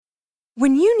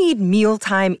When you need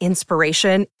mealtime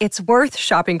inspiration, it's worth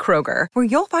shopping Kroger, where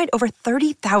you'll find over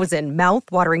 30,000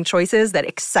 mouth-watering choices that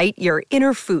excite your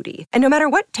inner foodie. And no matter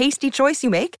what tasty choice you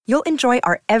make, you'll enjoy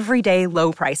our everyday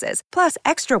low prices, plus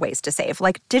extra ways to save,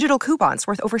 like digital coupons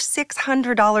worth over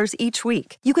 $600 each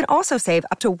week. You can also save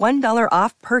up to $1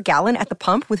 off per gallon at the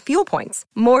pump with fuel points.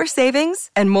 More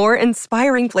savings and more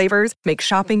inspiring flavors make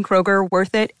shopping Kroger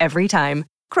worth it every time.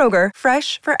 Kroger,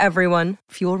 fresh for everyone.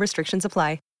 Fuel restrictions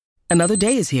apply. Another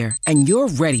day is here, and you're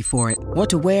ready for it. What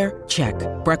to wear? Check.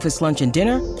 Breakfast, lunch, and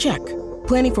dinner? Check.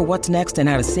 Planning for what's next and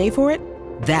how to save for it?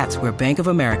 That's where Bank of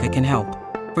America can help.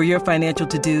 For your financial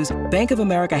to-dos, Bank of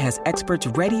America has experts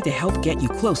ready to help get you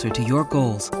closer to your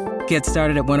goals. Get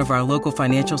started at one of our local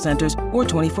financial centers or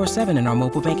 24/7 in our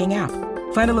mobile banking app.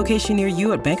 Find a location near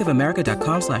you at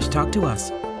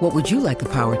bankofamerica.com/talktous. What would you like the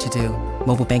power to do?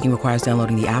 Mobile banking requires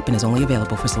downloading the app and is only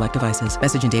available for select devices.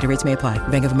 Message and data rates may apply.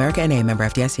 Bank of America N.A., member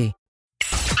FDIC.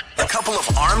 A couple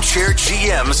of armchair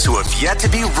GMs who have yet to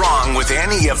be wrong with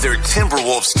any of their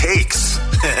Timberwolves takes.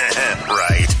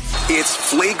 Right. It's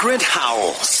Flagrant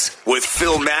Howls with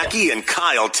Phil Mackey and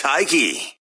Kyle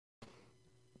Teige.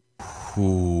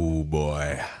 Ooh,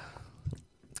 boy.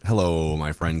 Hello,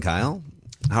 my friend Kyle.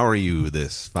 How are you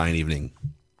this fine evening?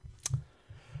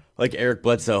 Like Eric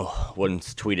Bledsoe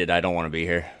once tweeted, I don't want to be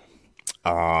here.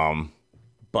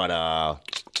 But that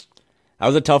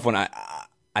was a tough one.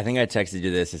 I think I texted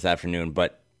you this afternoon,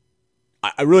 but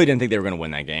I really didn't think they were going to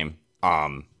win that game.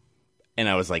 And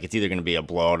I was like, it's either going to be a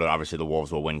blowout or obviously the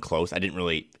Wolves will win close. I didn't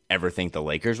really ever think the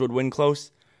Lakers would win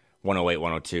close.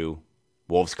 108-102,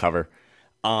 Wolves cover.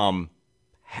 The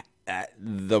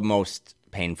most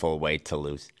painful way to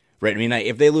lose. Right? I mean,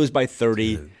 if they lose by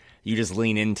 30, you just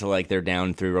lean into like they're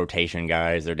down 3 rotation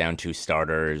guys, they're down 2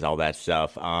 starters, all that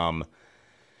stuff.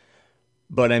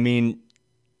 But I mean,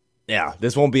 yeah,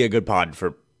 this won't be a good pod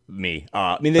for me.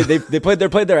 I mean, they played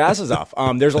their asses off.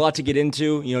 There's a lot to get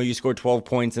into. You know, you scored 12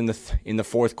 points in the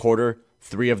fourth quarter.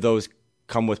 3 of those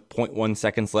come with 0.1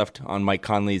 seconds left on Mike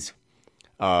Conley's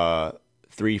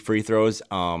 3 free throws.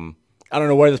 I don't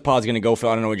know where this pod's going to go, Phil.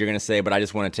 I don't know what you're going to say, but I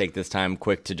just want to take this time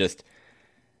quick to just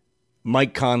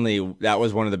Mike Conley. That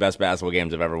was one of the best basketball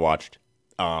games I've ever watched.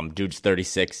 Dude's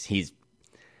 36.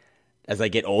 As I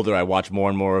get older, I watch more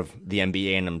and more of the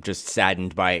NBA, and I'm just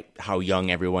saddened by how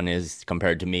young everyone is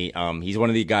compared to me. He's one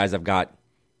of the guys I've got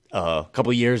a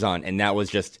couple years on, and that was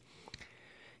just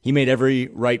he made every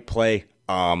right play.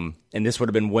 And this would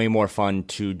have been way more fun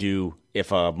to do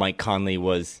if Mike Conley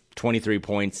was 23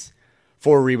 points,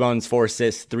 4 rebounds, 4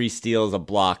 assists, 3 steals, a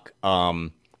block,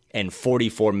 and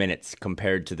 44 minutes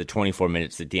compared to the 24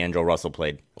 minutes that D'Angelo Russell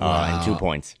played and 2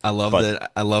 points. I love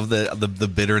that. I love that the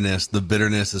bitterness. The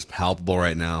bitterness is palpable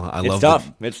right now.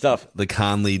 It's tough. The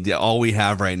Conley. All we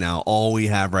have right now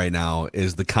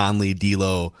is the Conley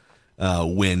D'Lo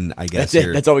win. I guess that's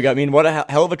it. That's all we got. I mean, what a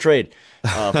hell of a trade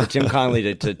for Tim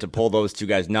Conley to pull those 2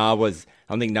 guys. I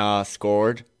don't think Na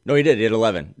scored. No, he did. He had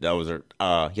 11. That was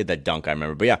he had that dunk. I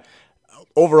remember. But yeah,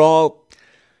 overall.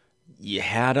 You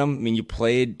had him. I mean, you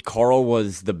played. Carl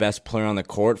was the best player on the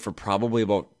court for probably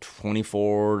about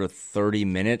 24 to 30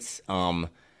 minutes.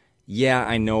 Yeah,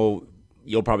 I know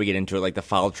you'll probably get into it, like the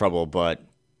foul trouble, but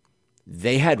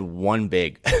they had one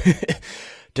big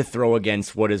to throw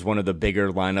against what is one of the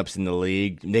bigger lineups in the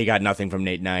league. They got nothing from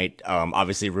Nate Knight.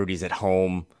 Obviously, Rudy's at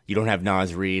home. You don't have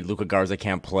Naz Reid. Luka Garza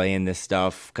can't play in this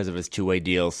stuff because of his 2-way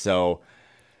deal. So,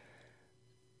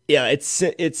 yeah, it's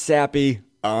sappy.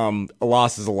 A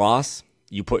loss is a loss.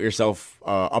 You put yourself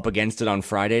up against it on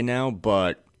Friday now,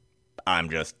 but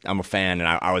I'm a fan, and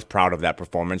I was proud of that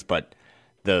performance. But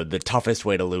the toughest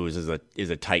way to lose is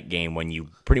a tight game when you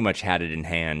pretty much had it in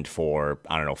hand for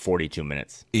 42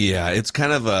 minutes. Yeah, it's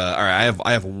kind of all right.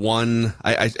 I have one.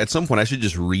 I at some point I should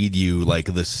just read you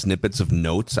like the snippets of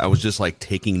notes. I was just like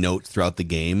taking notes throughout the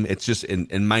game. It's just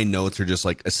and my notes are just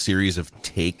like a series of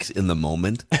takes in the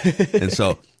moment, and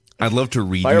so. I'd love to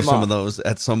read you some of those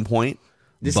at some point.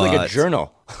 This is like a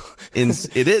journal. It is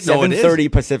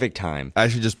 7:30 Pacific time. I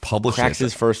should just publish Cracks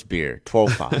his first beer,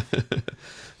 12:05.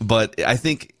 But I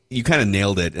think you kind of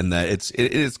nailed it in that it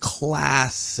is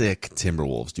classic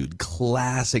Timberwolves, dude.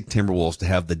 Classic Timberwolves to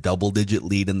have the double-digit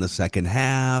lead in the second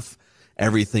half.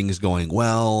 Everything's going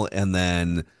well, and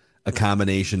then a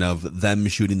combination of them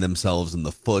shooting themselves in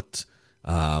the foot.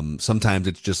 Sometimes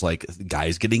it's just like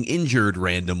guys getting injured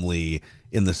randomly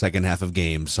in the second half of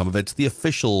games. Some of it's the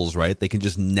officials, right? They can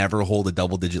just never hold a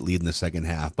double-digit lead in the second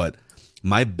half. But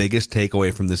my biggest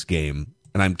takeaway from this game,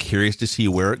 and I'm curious to see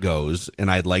where it goes,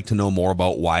 and I'd like to know more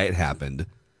about why it happened.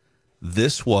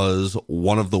 This was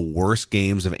one of the worst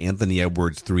games of Anthony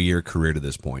Edwards' 3-year career to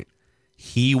this point.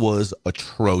 he was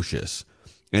atrocious.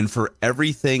 And for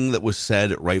everything that was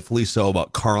said, rightfully so,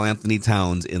 about Karl Anthony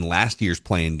Towns in last year's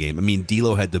play-in game, I mean,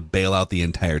 D'Lo had to bail out the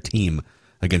entire team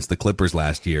against the Clippers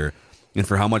last year. And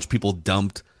for how much people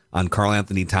dumped on Karl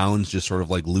Anthony Towns just sort of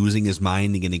like losing his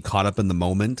mind and getting caught up in the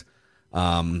moment,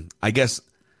 I guess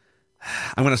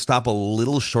I'm going to stop a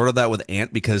little short of that with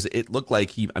Ant, because it looked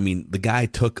like the guy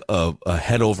took a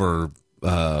head over,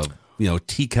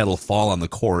 tea kettle fall on the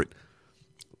court.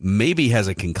 Maybe has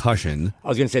a concussion. I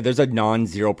was going to say there's a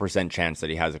 0% chance that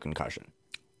he has a concussion.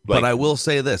 But I will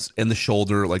say this, in the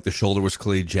shoulder was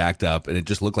clearly jacked up and it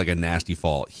just looked like a nasty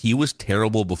fall. He was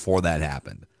terrible before that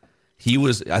happened.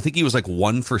 I think he was like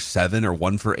 1 for 7 or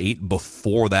 1 for 8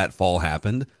 before that fall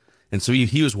happened. And so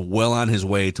he was well on his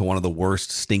way to one of the worst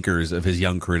stinkers of his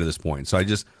young career to this point. So I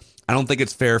don't think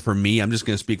it's fair for me. I'm just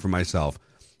going to speak for myself.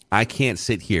 I can't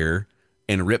sit here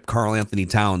and rip Karl Anthony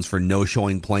Towns for no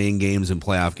showing playing games and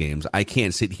playoff games. I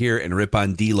can't sit here and rip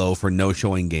on D'Lo for no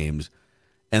showing games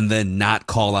and then not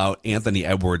call out Anthony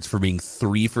Edwards for being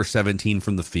 3 for 17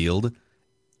 from the field,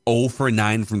 0 for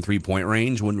 9 from three-point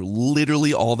range, when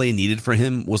literally all they needed for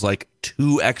him was like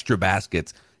 2 extra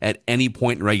baskets at any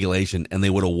point in regulation, and they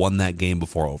would have won that game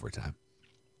before overtime.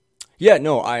 Yeah,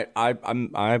 no,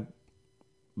 I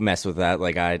mess with that.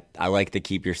 Like I like the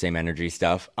keep your same energy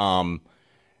stuff.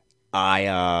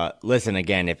 Listen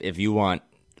again. If you want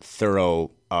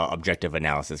thorough, objective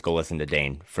analysis, go listen to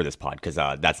Dane for this pod, because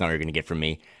that's not what you're going to get from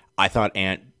me. I thought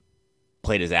Ant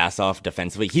played his ass off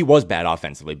defensively. He was bad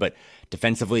offensively, but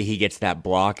defensively he gets that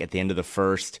block at the end of the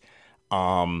first,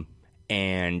 and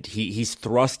he's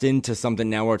thrust into something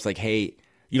now where it's like, hey,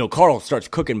 Karl starts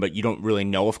cooking, but you don't really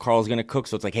know if Karl's going to cook.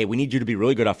 So it's like, hey, we need you to be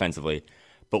really good offensively,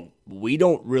 but we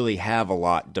don't really have a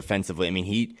lot defensively. I mean,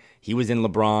 he was in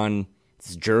LeBron's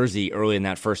jersey early in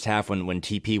that first half when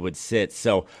TP would sit.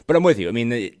 So, but I'm with you. I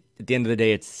mean, at the end of the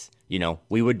day, it's,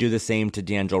 we would do the same to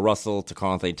D'Angelo Russell, to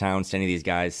Karl Anthony Towns, to any of these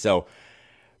guys. So,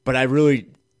 but I really,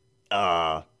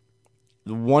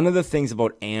 one of the things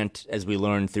about Ant, as we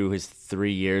learned through his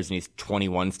 3 years, and he's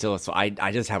 21 still, so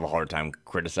I just have a hard time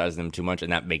criticizing him too much,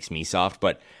 and that makes me soft,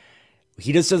 but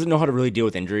he just doesn't know how to really deal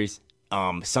with injuries.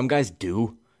 Some guys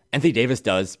do. Anthony Davis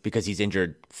does, because he's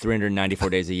injured 394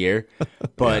 days a year,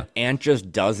 but yeah. Ant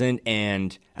just doesn't.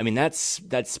 And I mean, that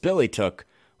spill he took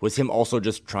was him also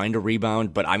just trying to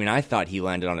rebound. But I mean, I thought he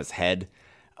landed on his head.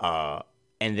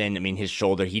 And then, I mean, his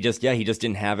shoulder, he just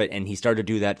didn't have it. And he started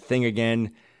to do that thing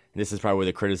again. This is probably where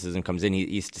the criticism comes in.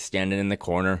 He's standing in the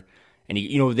corner, and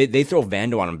they throw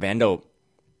Vando on him. Vando,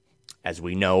 as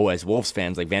we know, as Wolves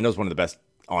fans, like Vando's one of the best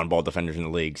on-ball defenders in the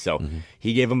league. So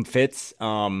he gave him fits.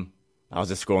 I was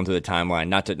just scrolling through the timeline,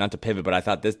 not to pivot, but I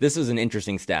thought this is an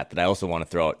interesting stat that I also want to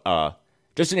throw out.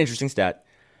 Just an interesting stat.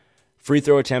 Free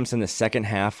throw attempts in the second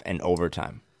half and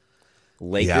overtime.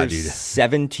 Lakers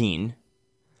 17,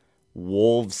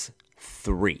 Wolves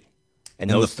 3. And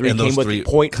those three came with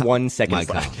 0.1 seconds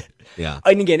left. Yeah.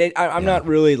 And again, I'm not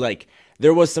really like,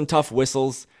 there was some tough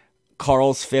whistles.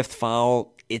 Karl's 5th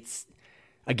foul. It's,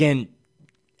 again,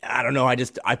 I don't know.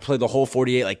 I played the whole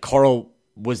 48. Like, Karl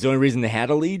was the only reason they had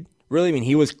a lead. Really, I mean,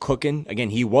 he was cooking. Again,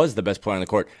 he was the best player on the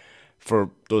court for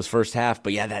those first half.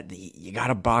 But yeah, you got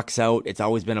to box out. It's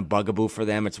always been a bugaboo for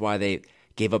them. It's why they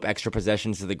gave up extra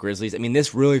possessions to the Grizzlies. I mean,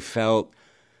 this really felt,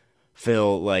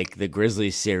 Phil, like the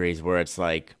Grizzlies series, where it's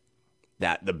like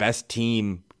that the best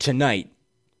team tonight,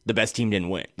 the best team didn't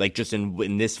win. Like, just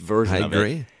in this version of it. I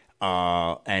agree.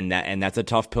 And that's a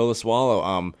tough pill to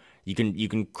swallow. You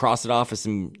can cross it off as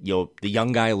some the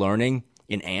young guy learning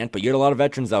in Ant, but you had a lot of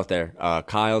veterans out there.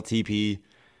 Kyle, TP,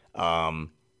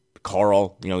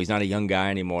 Karl. He's not a young guy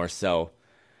anymore, so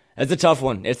it's a tough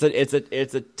one. It's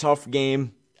a tough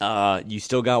game. You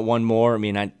still got one more. I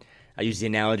mean, I used the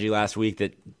analogy last week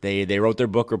that they wrote their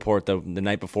book report the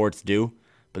night before it's due,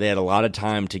 but they had a lot of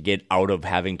time to get out of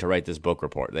having to write this book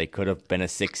report. They could have been a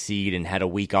 6 seed and had a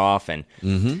week off and,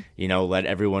 let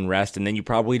everyone rest. And then you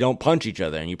probably don't punch each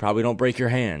other and you probably don't break your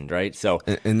hand, right? So,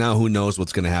 and now who knows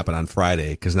what's going to happen on Friday,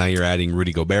 because now you're adding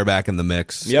Rudy Gobert back in the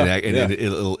mix.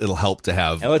 It'll help to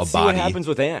have and let's a body. See what happens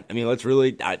with Ant. I mean,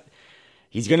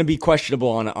 he's going to be questionable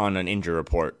on an injury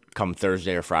report come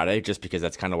Thursday or Friday, just because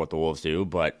that's kind of what the Wolves do.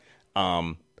 But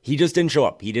he just didn't show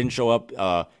up. He didn't show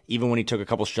up even when he took a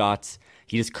couple shots.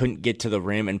 He just couldn't get to the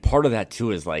rim, and part of that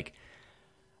too is like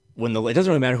it doesn't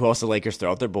really matter who else the Lakers throw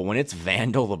out there, but when it's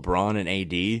Vandal, LeBron, and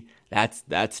AD,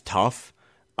 that's tough.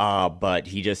 But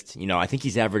he just, I think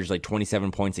he's averaged like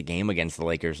 27 points a game against the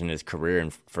Lakers in his career,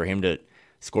 and for him to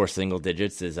score single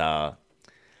digits is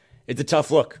it's a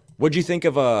tough look. What'd you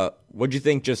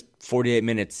think just 48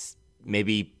 minutes,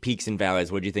 maybe peaks and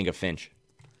valleys? What'd you think of Finch?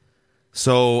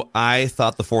 So I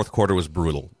thought the fourth quarter was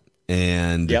brutal.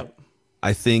 And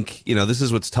I think, this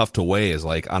is what's tough to weigh is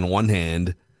like, on one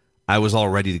hand, I was all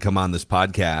ready to come on this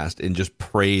podcast and just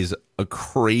praise a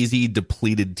crazy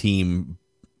depleted team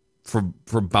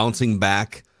for bouncing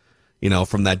back,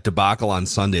 from that debacle on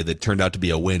Sunday that turned out to be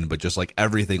a win, but just like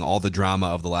everything, all the drama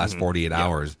of the last 48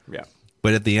 hours. Yeah.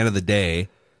 But at the end of the day,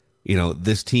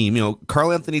 this team,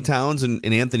 Karl Anthony Towns and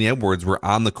Anthony Edwards were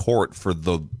on the court for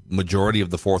the majority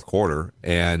of the fourth quarter,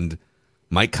 and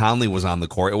Mike Conley was on the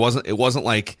court. It wasn't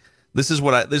like this is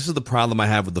the problem I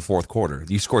have with the fourth quarter.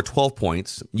 You scored 12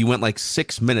 points. You went like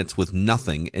 6 minutes with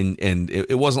nothing, and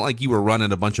it wasn't like you were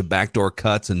running a bunch of backdoor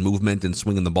cuts and movement and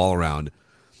swinging the ball around.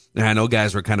 And I know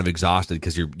guys were kind of exhausted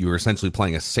because you were essentially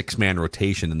playing a 6-man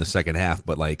rotation in the second half.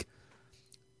 But like,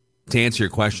 to answer your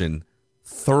question,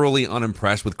 thoroughly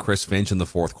unimpressed with Chris Finch in the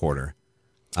fourth quarter.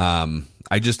 I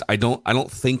don't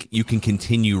think you can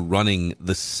continue running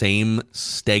the same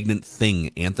stagnant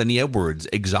thing. Anthony Edwards,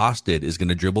 exhausted, is going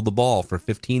to dribble the ball for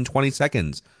 15, 20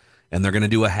 seconds, and they're going to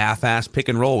do a half-ass pick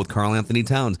and roll with Karl Anthony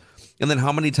Towns. And then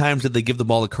how many times did they give the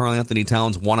ball to Karl Anthony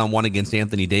Towns one-on-one against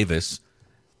Anthony Davis,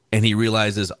 and he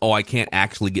realizes, I can't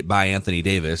actually get by Anthony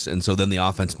Davis, and so then the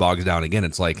offense bogs down again.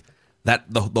 It's like that.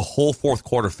 The whole fourth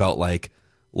quarter felt like,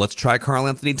 let's try Karl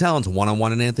Anthony Towns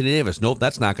one-on-one and Anthony Davis. Nope,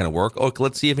 that's not going to work. Okay,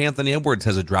 let's see if Anthony Edwards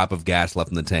has a drop of gas left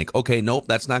in the tank. Okay, nope,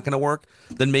 that's not going to work.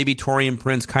 Then maybe Taurean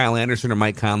Prince, Kyle Anderson, or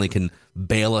Mike Conley can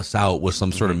bail us out with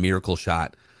some sort of miracle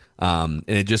shot. And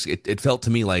it felt to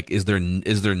me like, is there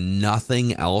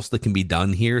nothing else that can be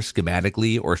done here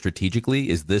schematically or strategically?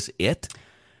 Is this it?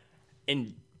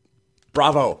 And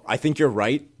bravo, I think you're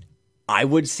right. I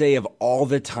would say of all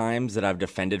the times that I've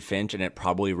defended Finch, and it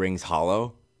probably rings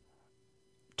hollow,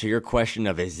 to your question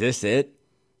of, is this it?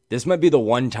 This might be the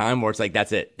one time where it's like,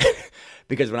 that's it.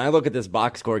 Because when I look at this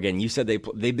box score again, you said they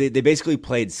basically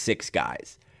played 6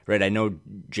 guys, right? I know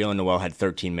Jalen Noel had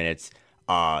 13 minutes.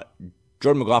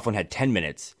 Jordan McLaughlin had 10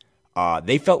 minutes.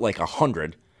 They felt like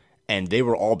 100, and they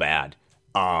were all bad.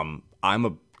 I'm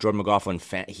a Jordan McLaughlin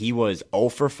fan. He was 0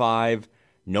 for 5,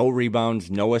 no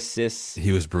rebounds, no assists.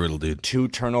 He was brutal, dude. 2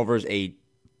 turnovers, a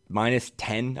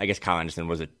 -10. I guess Kyle Anderson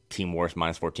was a team worst,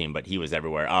 -14, but he was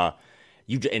everywhere.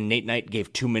 And Nate Knight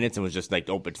gave 2 minutes and was just like,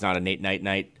 it's not a Nate Knight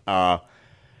night.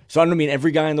 So I mean,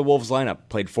 every guy in the Wolves lineup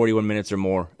played 41 minutes or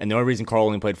more, and the only reason Karl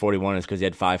only played 41 is because he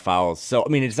had 5 fouls. So I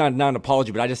mean, it's not an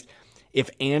apology, but if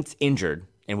Ant's injured,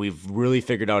 and we've really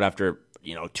figured out after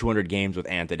 200 games with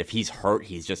Ant that if he's hurt,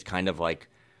 he's just kind of like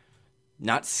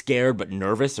not scared but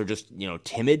nervous, or just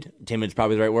timid. Timid's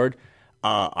probably the right word.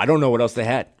 I don't know what else they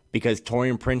had, because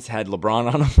Taurean Prince had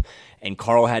LeBron on him, and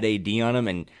Karl had AD on him,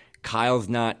 and Kyle's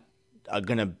not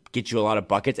going to get you a lot of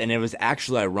buckets. And it was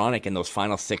actually ironic in those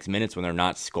final 6 minutes when they're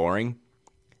not scoring.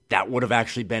 That would have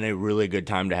actually been a really good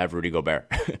time to have Rudy Gobert.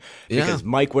 Because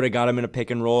Mike would have got him in a pick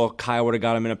and roll. Kyle would have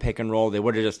got him in a pick and roll. They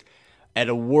would have just, at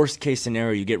a worst case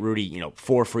scenario, you get Rudy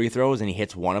 4 free throws and he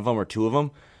hits 1 of them or 2 of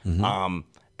them. Mm-hmm.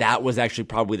 That was actually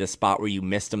probably the spot where you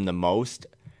missed him the most.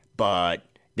 But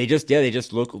they just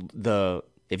look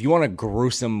if you want a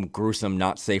gruesome,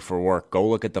 not safe for work, go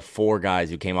look at the 4 guys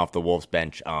who came off the Wolves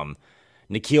bench.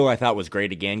 Nikhil, I thought, was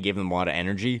great again, gave them a lot of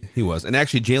energy. He was. And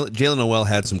actually, Jalen Noel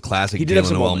had some classic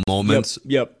Jalen Noel moments.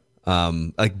 Yep.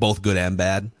 Like both good and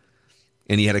bad.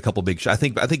 And he had a couple big shots.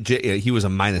 I think he was a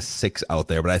 -6 out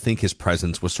there, but I think his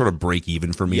presence was sort of break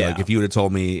even for me. Yeah. Like if you would have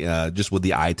told me just with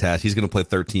the eye test, he's going to play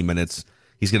 13 minutes,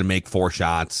 he's going to make 4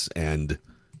 shots, and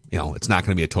it's not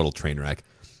going to be a total train wreck.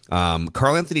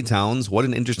 Karl Anthony Towns, what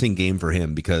an interesting game for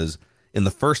him, because in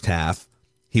the first half,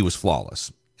 he was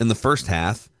flawless. In the first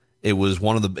half, it was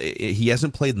he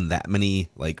hasn't played in that many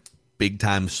like big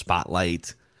time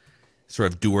spotlight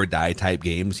sort of do or die type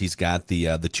games. He's got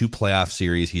the 2 playoff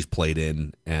series he's played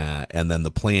in, and then the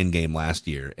play-in game last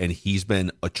year, and he's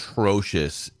been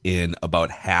atrocious in about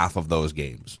half of those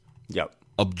games. Yep.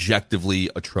 Objectively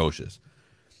atrocious.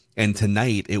 And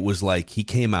tonight it was like he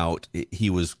came out, he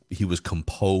was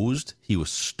composed, he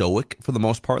was stoic for the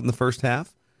most part in the first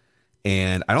half.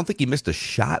 And I don't think he missed a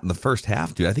shot in the first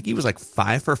half, dude. I think he was like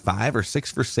 5 for 5 or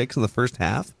 6 for 6 in the first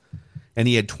half. And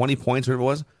he had 20 points, whatever it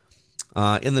was.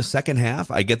 In the second half,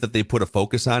 I get that they put a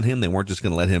focus on him. They weren't just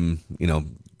going to let him,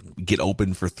 get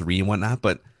open for 3 and whatnot.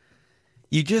 But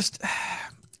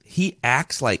he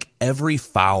acts like every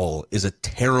foul is a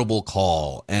terrible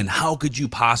call. And how could you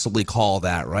possibly call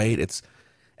that, right? It's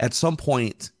at some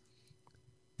point,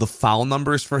 the foul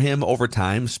numbers for him over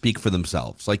time speak for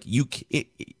themselves. Like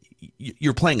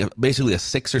you're playing basically a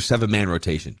 6 or 7 man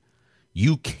rotation.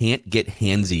 You can't get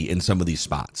handsy in some of these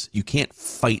spots. You can't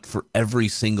fight for every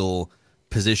single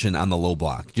position on the low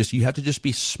block. You have to just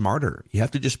be smarter. You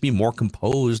have to just be more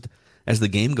composed as the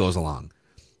game goes along.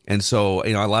 And so,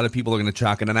 a lot of people are going to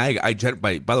chalk it. And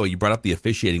by the way, you brought up the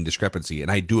officiating discrepancy, and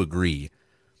I do agree.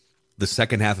 The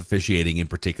second half officiating in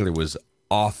particular was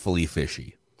awfully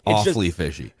fishy.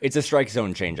 Fishy. It's a strike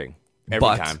zone changing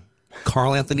every time.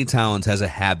 Karl Anthony Towns has a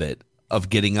habit of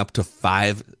getting up to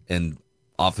 5 and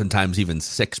oftentimes even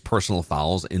 6 personal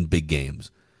fouls in big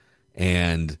games.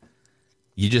 And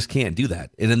you just can't do that.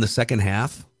 And in the second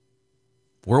half,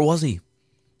 where was he?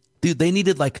 Dude, they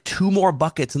needed like 2 more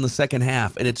buckets in the second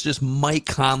half, and it's just Mike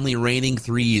Conley raining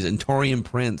threes and Taurean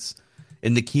Prince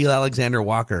and Nickeil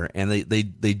Alexander-Walker, and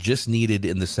they just needed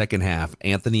in the second half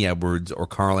Anthony Edwards or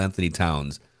Karl Anthony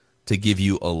Towns to give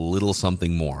you a little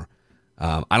something more.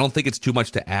 I don't think it's too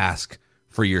much to ask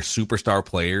for your superstar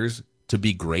players to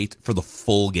be great for the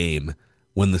full game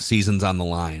when the season's on the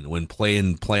line, when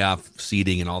playoff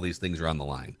seeding and all these things are on the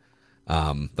line.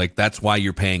 That's why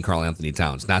you're paying Karl Anthony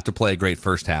Towns, not to play a great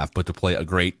first half, but to play a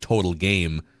great total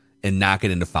game and not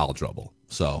get into foul trouble.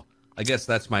 So I guess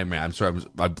that's my man. I'm sorry.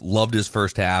 I loved his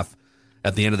first half.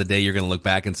 At the end of the day, you're going to look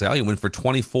back and say, he went for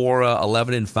 24,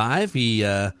 11, and 5. He,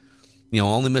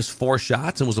 only missed 4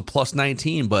 shots and was a plus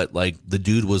 19, but the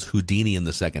dude was Houdini in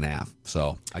the second half.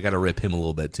 So I got to rip him a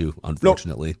little bit too,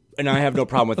 unfortunately. No, and I have no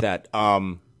problem with that.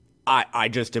 I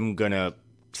just am going to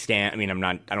stand.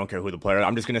 I don't care who the player is.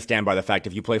 I'm just going to stand by the fact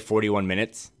if you play 41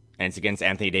 minutes and it's against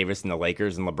Anthony Davis and the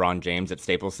Lakers and LeBron James at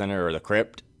Staples Center or the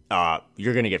Crypt,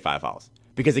 you're going to get 5 fouls.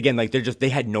 Because again, they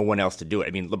had no one else to do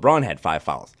it. LeBron had 5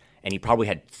 fouls, and he probably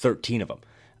had 13 of them.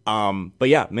 But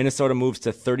yeah, Minnesota moves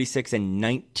to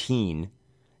 36-19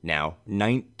 now,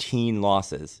 19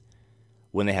 losses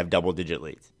when they have double-digit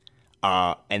leads,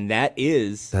 and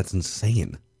that's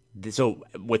insane. So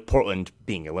with Portland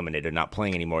being eliminated, not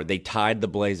playing anymore, they tied the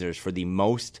Blazers for the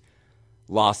most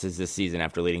losses this season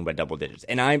after leading by double digits.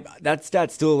 And that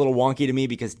stat's still a little wonky to me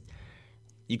because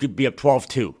you could be up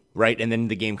 12-2, right? And then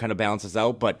the game kind of balances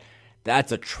out, but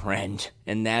that's a trend.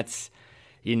 And that's,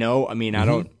 I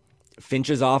don't,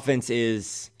 Finch's offense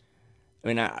is,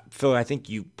 Phil, I think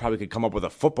you probably could come up with a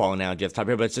football analogy off the top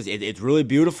here, but it's really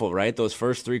beautiful, right? Those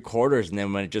first 3 quarters, and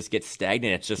then when it just gets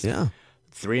stagnant, it's just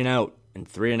 3 and out and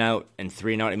 3 and out and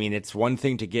 3 and out. It's one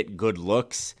thing to get good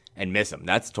looks and miss them.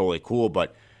 That's totally cool,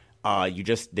 but they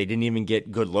didn't even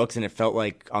get good looks, and it felt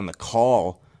like on the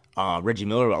call, Reggie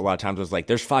Miller a lot of times was like,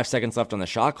 "There's 5 seconds left on the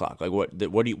shot clock. Like,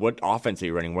 what offense are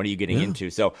you running? What are you getting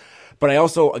into?" So, but I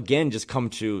also again just come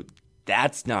to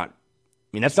that's not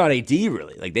AD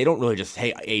really. They don't really just,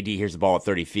 hey, AD, here's the ball at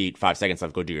 30 feet, 5 seconds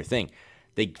left, go do your thing.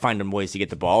 They find them ways to get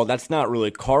the ball. That's not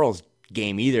really Karl's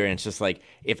game either. And it's just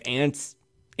if Ant's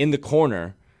in the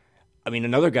corner.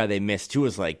 Another guy they missed too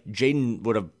was Jaden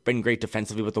would have been great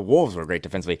defensively, but the Wolves were great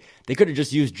defensively. They could have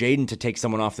just used Jaden to take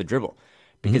someone off the dribble.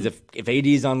 Because if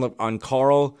AD's on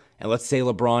Karl, and let's say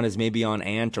LeBron is maybe on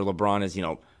Ant, or LeBron is,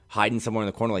 hiding somewhere in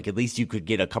the corner, at least you could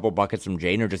get a couple buckets from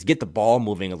Jaden or just get the ball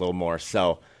moving a little more.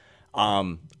 So I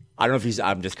don't know if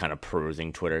I'm just kind of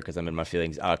perusing Twitter because I'm in my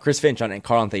feelings. Chris Finch on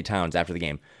Karl Anthony Towns after the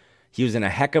game. He was in a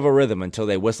heck of a rhythm until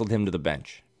they whistled him to the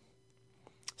bench.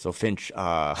 So Finch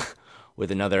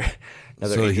with another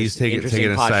so he's taking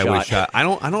a sideways shot. I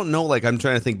don't know. I'm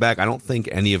trying to think back. I don't think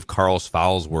any of Karl's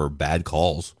fouls were bad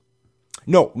calls.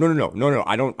 No.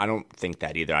 I don't think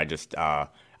that either. I just I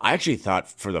actually thought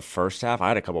for the first half, I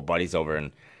had a couple buddies over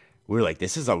and we were like,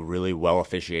 this is a really well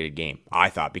officiated game. I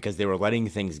thought because they were letting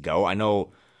things go. I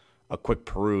know a quick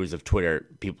peruse of Twitter,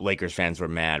 Lakers fans were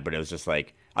mad, but it was just I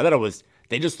thought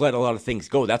they just let a lot of things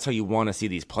go. That's how you want to see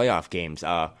these playoff games.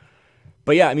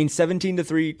 But yeah,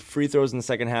 17-3 free throws in the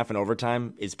second half and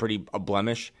overtime is pretty a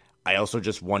blemish. I also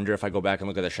just wonder if I go back and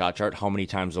look at the shot chart, how many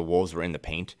times the Wolves were in the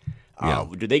paint.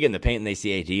 Do they get in the paint and they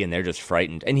see AD and they're just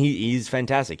frightened? And he's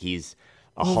fantastic. He's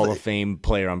a Hall of Fame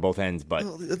player on both ends. But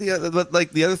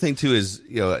the other thing too is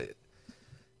the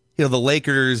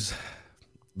Lakers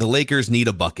need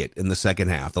a bucket in the second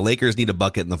half. The Lakers need a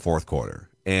bucket in the fourth quarter,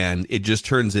 and it just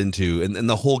turns into and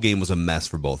the whole game was a mess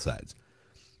for both sides.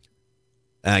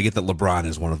 And I get that LeBron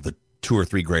is one of the 2 or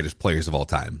 3 greatest players of all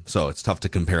time. So it's tough to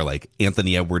compare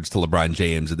Anthony Edwards to LeBron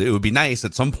James. It would be nice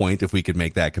at some point if we could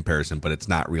make that comparison, but it's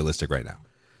not realistic right now.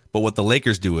 But what the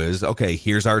Lakers do is, okay,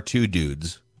 here's our 2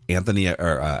 dudes, Anthony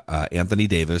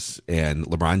Davis and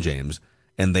LeBron James,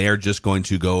 and they are just going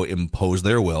to go impose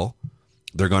their will.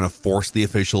 They're going to force the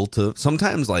official to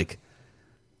sometimes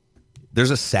there's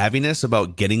a savviness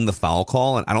about getting the foul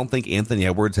call, and I don't think Anthony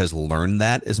Edwards has learned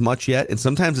that as much yet. And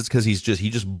sometimes it's because he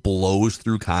just blows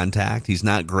through contact. He's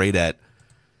not great at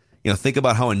think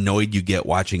about how annoyed you get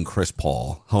watching Chris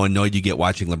Paul, how annoyed you get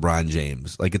watching LeBron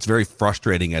James. Like, it's very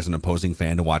frustrating as an opposing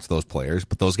fan to watch those players,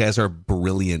 but those guys are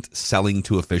brilliant selling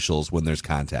to officials when there's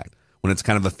contact. When it's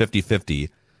kind of a 50-50,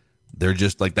 they're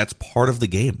just like, that's part of the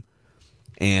game.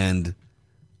 And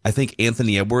I think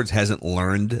Anthony Edwards hasn't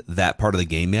learned that part of the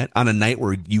game yet. On a night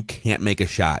where you can't make a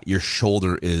shot, your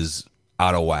shoulder is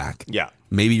out of whack. Yeah.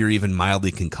 Maybe you're even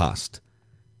mildly concussed.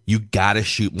 You got to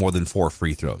shoot more than 4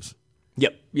 free throws.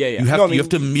 Yep. Yeah. You have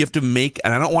to make,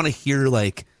 and I don't want to hear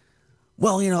like,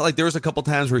 well, like there was a couple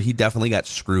times where he definitely got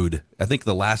screwed. I think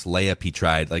the last layup he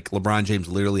tried, like LeBron James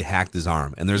literally hacked his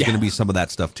arm, and there's going to be some of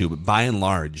that stuff too. But by and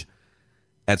large,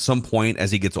 at some point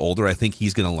as he gets older, I think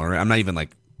he's going to learn.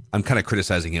 I'm kind of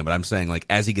criticizing him, but I'm saying like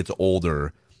as he gets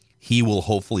older, he will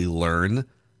hopefully learn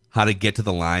how to get to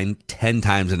the line 10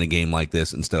 times in a game like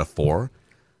this instead of 4.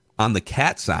 On the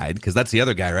Cat side, because that's the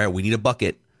other guy, right? We need a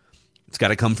bucket. It's got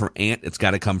to come from Ant. It's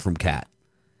got to come from Cat.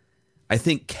 I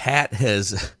think Cat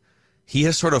has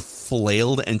sort of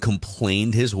flailed and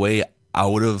complained his way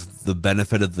out of the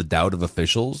benefit of the doubt of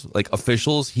officials. Like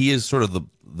officials, he is sort of the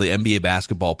NBA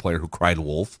basketball player who cried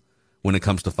wolf when it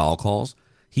comes to foul calls.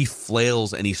 He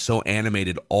flails and he's so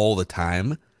animated all the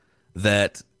time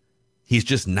that he's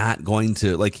just not going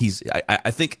to like.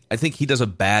 I think he does a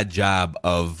bad job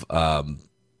of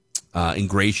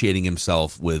ingratiating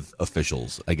himself with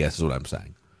officials, I guess is what I'm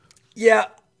saying. Yeah.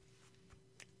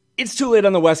 It's too late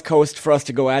on the West Coast for us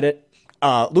to go at it.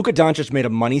 Luka Doncic made a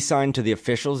money sign to the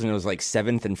officials, and it was like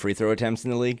 7th in free throw attempts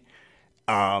in the league.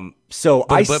 I'm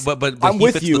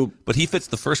with you. But he fits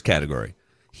the first category.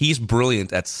 He's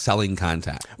brilliant at selling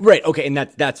contact. Right. Okay. And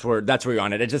that's where you're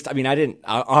on it.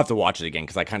 I'll have to watch it again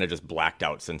because I kind of just blacked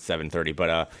out since 7:30.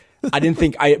 But I didn't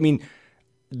think.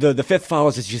 The fifth foul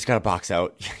is just you just got to box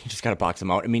out. You just got to box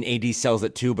him out. I mean, AD sells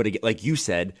it too, but again, like you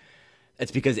said,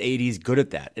 it's because AD's good at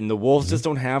that, and the Wolves just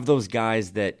don't have those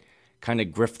guys that kind of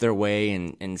grift their way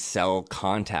and sell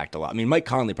contact a lot. I mean, Mike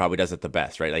Conley probably does it the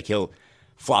best, right? Like he'll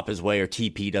flop his way, or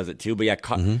TP does it too. But yeah,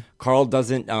 Carl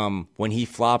doesn't. When he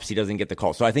flops, he doesn't get the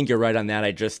call. So I think you're right on that.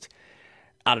 I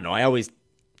don't know.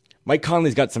 Mike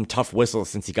Conley's got some tough whistles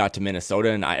since he got to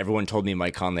Minnesota, and everyone told me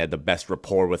Mike Conley had the best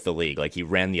rapport with the league. Like he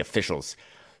ran the officials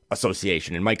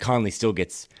association, and Mike Conley still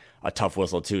gets a tough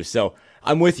whistle too. So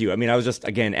I'm with you. I mean,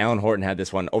 Alan Horton had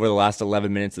this one. Over the last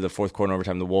 11 minutes of the fourth quarter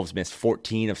overtime, the Wolves missed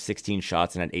 14 of 16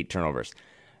 shots and had 8 turnovers.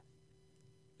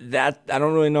 That I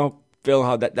don't really know, Phil,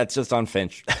 how that's just on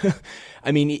Finch.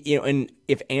 I mean, and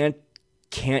if Ant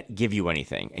can't give you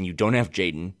anything, and you don't have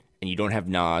Jaden, and you don't have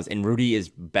Nas, and Rudy is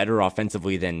better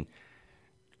offensively than,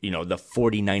 the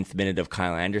 49th minute of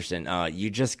Kyle Anderson, you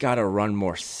just got to run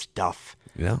more stuff.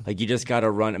 Yeah. Like you just got to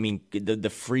run. I mean, the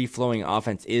free-flowing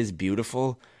offense is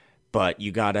beautiful, but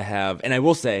you got to have, and I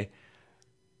will say,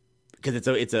 because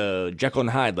it's a Jekyll and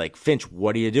Hyde, like, Finch,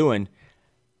 what are you doing?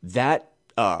 That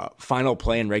final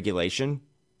play in regulation,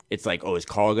 it's like, oh, is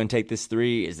Carl going to take this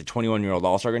 3? Is the 21-year-old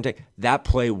All-Star going to take? That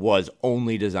play was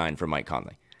only designed for Mike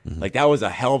Conley. Mm-hmm. Like, that was a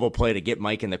hell of a play to get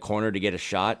Mike in the corner to get a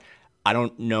shot. I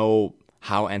don't know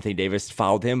how Anthony Davis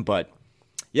fouled him, but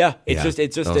yeah,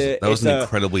 that was an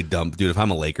incredibly dumb dude. If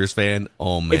I'm a Lakers fan,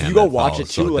 oh man, if you go watch it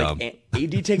too, so like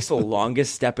AD takes the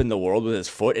longest step in the world with his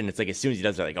foot, and it's like as soon as he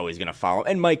does it, like, oh, he's gonna foul.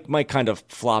 And Mike kind of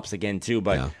flops again too,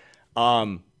 but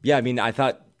I mean, I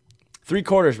thought 3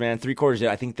 quarters, man, 3 quarters.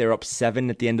 I think they're up 7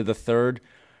 at the end of the third,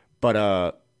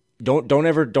 but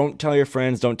don't tell your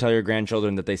friends, don't tell your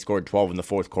grandchildren that they scored 12 in the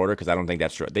fourth quarter, because I don't think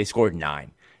that's true. They scored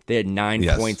 9. They had 9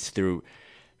 points through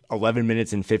 11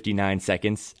 minutes and 59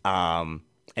 seconds.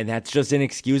 And that's just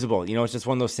inexcusable. It's just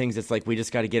one of those things. It's like we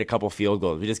just got to get a couple field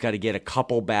goals. We just got to get a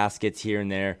couple baskets here and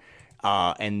there.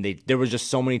 And there was just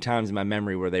so many times in my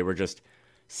memory where they were just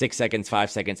 6 seconds,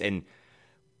 5 seconds. And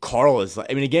Carl is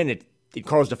like, I mean, again,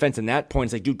 Carl's defense in that point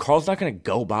is like, dude, Carl's not going to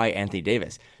go by Anthony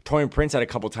Davis. Torian Prince had a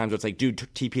couple times where it's like, dude,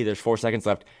 TP, there's 4 seconds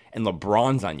left, and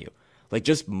LeBron's on you. Like,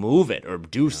 just move it or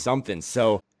do something.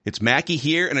 So it's Mackie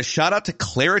here, and a shout out to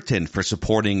Claritin for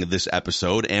supporting this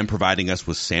episode and providing us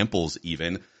with samples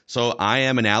even. So I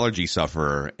am an allergy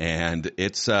sufferer, and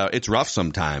it's rough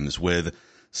sometimes with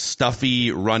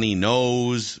stuffy, runny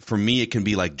nose. For me, it can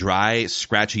be like dry,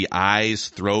 scratchy eyes,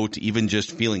 throat, even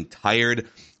just feeling tired.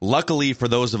 Luckily for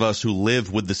those of us who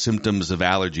live with the symptoms of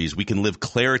allergies, we can live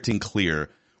Claritin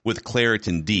Clear with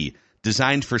Claritin D.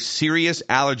 Designed for serious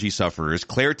allergy sufferers,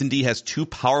 Claritin D has 2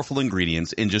 powerful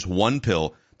ingredients in just 1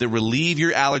 pill that relieve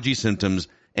your allergy symptoms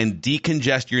and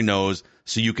decongest your nose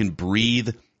so you can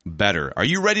breathe better. Are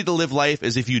you ready to live life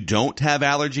as if you don't have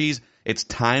allergies? It's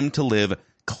time to live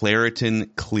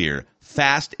Claritin Clear.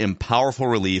 Fast and powerful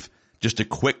relief just a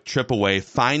quick trip away.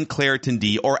 Find Claritin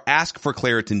D or ask for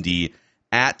Claritin D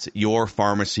at your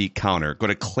pharmacy counter. Go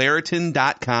to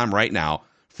Claritin.com right now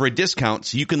for a discount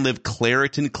so you can live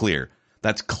Claritin clear.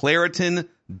 That's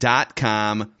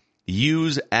Claritin.com.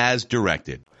 Use as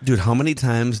directed. Dude, how many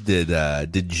times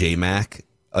did J-Mac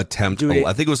attempt?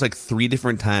 I think it was like 3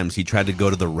 different times he tried to go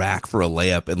to the rack for a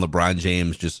layup, and LeBron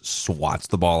James just swats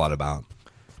the ball out of bounds.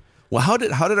 Well, how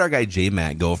did our guy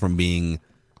J-Mac go from being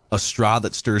a straw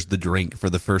that stirs the drink for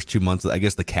the first 2 months? I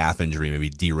guess the calf injury maybe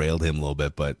derailed him a little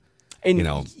bit, but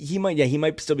he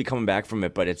might still be coming back from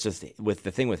it. But it's just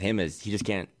the thing with him is he just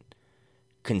can't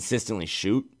consistently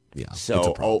shoot. Yeah,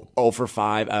 so 0 for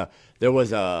 5. There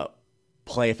was a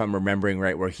play, if I'm remembering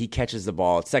right, where he catches the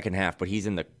ball second half, but he's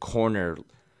in the corner,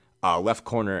 left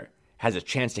corner, has a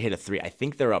chance to hit a 3. I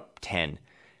think they're up 10.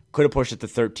 Could have pushed it to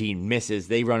 13, misses.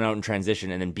 They run out in transition,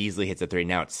 and then Beasley hits a 3.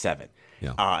 Now it's 7.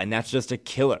 Yeah. And that's just a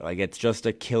killer. Like, it's just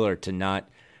a killer to not.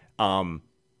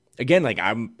 Again, like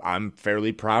I'm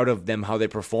fairly proud of them, how they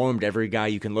performed. Every guy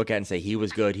you can look at and say he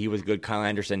was good. He was good. Kyle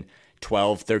Anderson,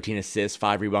 12, 13 assists,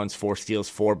 5 rebounds, 4 steals,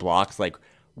 4 blocks. Like,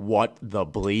 what the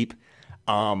bleep?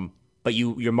 But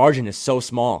your margin is so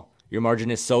small. Your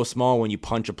margin is so small when you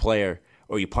punch a player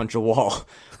or you punch a wall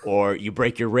or you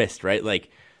break your wrist, right? Like,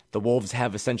 the Wolves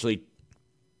have essentially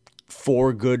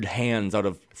 4 good hands out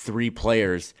of 3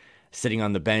 players sitting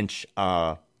on the bench,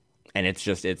 and it's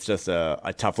just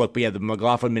a tough look. But yeah, the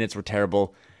McLaughlin minutes were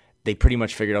terrible. They pretty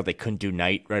much figured out they couldn't do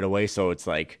Knight right away, so it's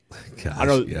like, gosh, I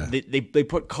don't know. yeah. They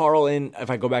put Carl in. If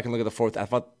I go back and look at the fourth, I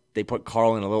thought they put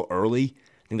Carl in a little early.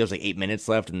 I think there was like 8 minutes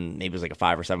left, and maybe it was like a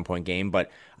 5 or 7 point game.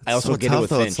 But I also get tough, it with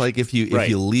though. Finch. It's like if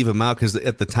you leave him out, because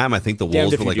at the time I think the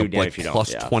Wolves were like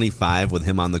plus 25 with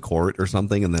him on the court or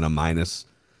something, and then a minus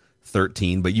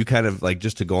 13. But you kind of like,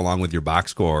 just to go along with your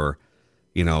box score,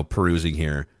 perusing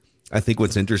here, I think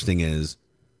what's interesting is,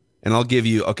 and I'll give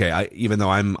you, even though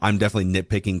I'm definitely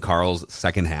nitpicking Carl's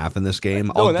second half in this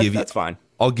game, that's fine.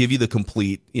 I'll give you the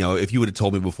complete, if you would have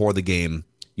told me before the game,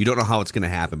 you don't know how it's going to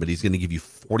happen, but he's going to give you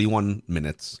 41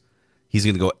 minutes. He's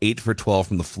going to go 8 for 12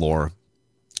 from the floor,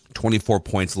 24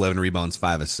 points, 11 rebounds,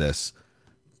 5 assists,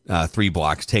 3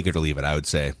 blocks. Take it or leave it, I would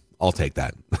say. I'll take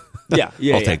that. Yeah.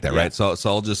 I'll take that, right? So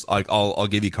I'll just, I'll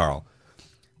give you Carl.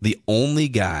 The only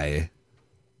guy,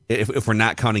 if we're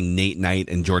not counting Nate Knight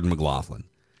and Jordan McLaughlin,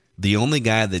 the only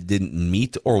guy that didn't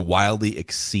meet or wildly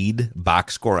exceed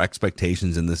box score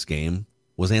expectations in this game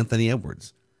was Anthony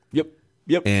Edwards.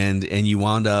 Yep. And you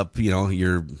wound up,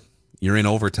 you're in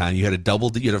overtime. You had a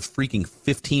freaking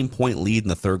 15-point lead in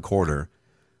the third quarter.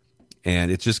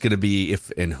 And it's just going to be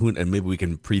and maybe we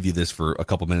can preview this for a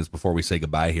couple minutes before we say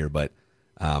goodbye here, but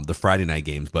the Friday night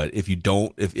games. But if you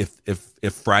don't,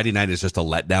 if Friday night is just a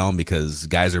letdown because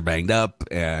guys are banged up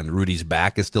and Rudy's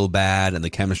back is still bad and the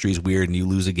chemistry is weird and you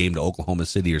lose a game to Oklahoma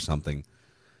City or something,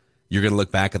 you're going to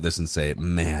look back at this and say,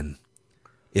 man,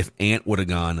 if Ant would have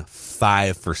gone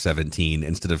 5 for 17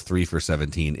 instead of 3 for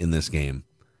 17 in this game,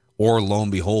 or lo and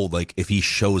behold, like if he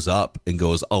shows up and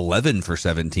goes 11 for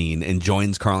 17 and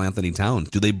joins Karl Anthony Towns,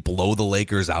 do they blow the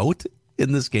Lakers out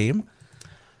in this game?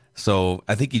 So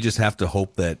I think you just have to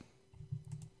hope that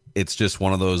it's just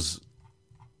one of those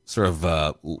sort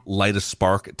of light a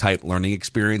spark type learning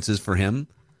experiences for him.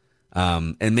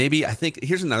 And maybe I think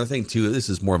here's another thing too. This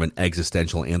is more of an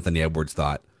existential Anthony Edwards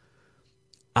thought.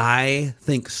 I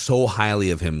think so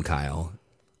highly of him, Kyle,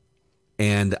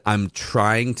 and I'm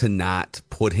trying not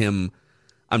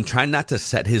to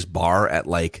set his bar at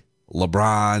like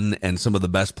LeBron and some of the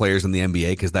best players in the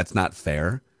NBA, because that's not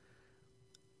fair.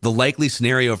 The likely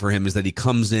scenario for him is that he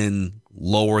comes in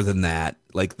lower than that,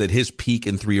 like that his peak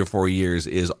in 3 or 4 years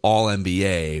is all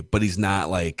NBA, but he's not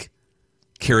like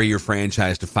carry your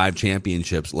franchise to 5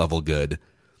 championships level good.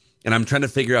 And I'm trying to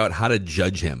figure out how to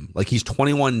judge him. Like, he's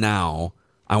 21 now.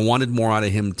 I wanted more out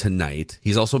of him tonight.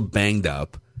 He's also banged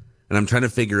up. And I'm trying to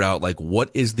figure out, like,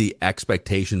 what is the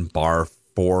expectation bar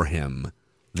for him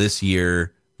this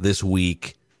year, this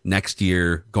week, next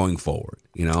year, going forward,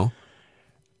 You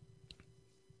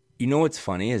know what's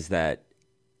funny is that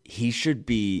he should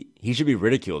be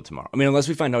ridiculed tomorrow. I mean, unless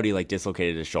we find out he, like,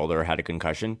 dislocated his shoulder or had a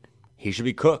concussion, he should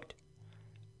be cooked.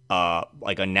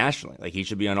 Like, nationally. Like, he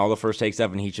should be on all the first take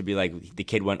stuff, and he should be like, the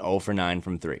kid went 0 for 9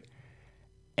 from 3.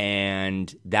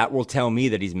 And that will tell me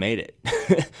that he's made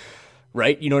it.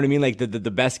 Right? You know what I mean? Like, the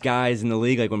best guys in the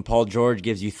league, like when Paul George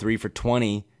gives you 3 for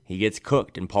 20, he gets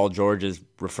cooked, and Paul George is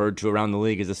referred to around the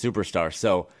league as a superstar.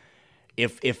 So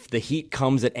if the heat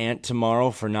comes at Ant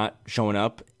tomorrow for not showing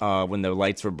up when the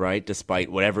lights were bright, despite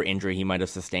whatever injury he might have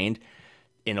sustained,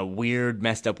 in a weird,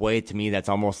 messed up way, to me, that's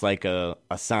almost like a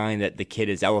sign that the kid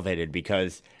is elevated,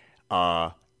 because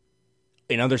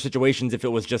in other situations, if it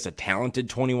was just a talented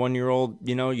 21-year-old,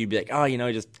 you'd be like, oh,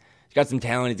 he's got some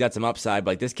talent, he's got some upside.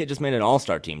 But like, this kid just made an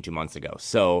all-star team 2 months ago.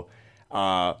 So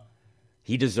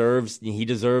he deserves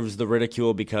the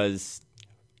ridicule, because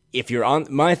if you're on,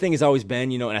 my thing has always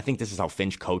been, and I think this is how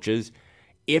Finch coaches,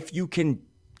 if you can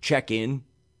check in,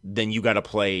 then you got to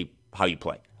play how you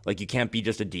play. Like, you can't be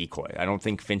just a decoy. I don't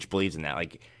think Finch believes in that.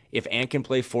 Like, if Ant can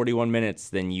play 41 minutes,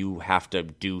 then you have to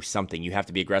do something. You have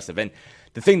to be aggressive. And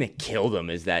the thing that killed him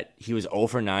is that he was 0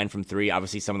 for 9 from 3.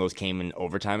 Obviously, some of those came in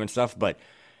overtime and stuff. But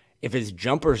if his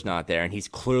jumper's not there, and he's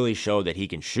clearly showed that he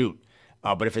can shoot,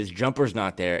 but if his jumper's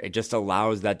not there, it just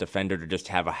allows that defender to just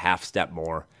have a half step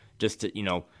more. Just to,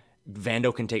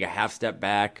 Vando can take a half step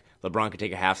back. LeBron can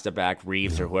take a half step back.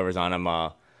 Reeves or whoever's on him.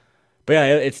 But yeah,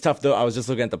 it's tough, though. I was just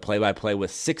looking at the play-by-play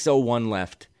with 6:01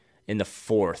 left in the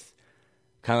fourth.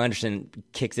 Kyle Anderson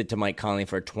kicks it to Mike Conley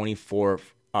for a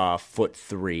 24-foot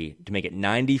three to make it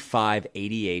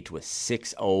 95-88 with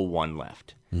 6:01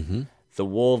 left. Mm-hmm. The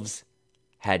Wolves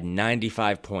had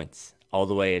 95 points all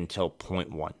the way until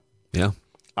 .1. Yeah.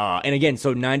 And again,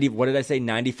 so 90. What did I say?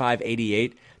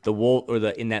 95-88.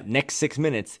 In that next 6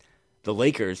 minutes, the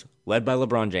Lakers, led by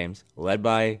LeBron James, led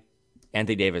by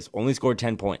Anthony Davis, only scored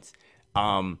 10 points.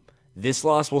 This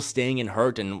loss will sting and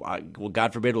hurt, and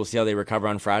God forbid, we'll see how they recover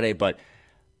on Friday. But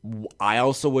I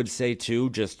also would say, too,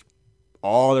 just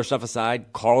all other stuff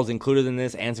aside, Carl's included in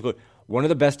this, and one of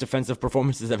the best defensive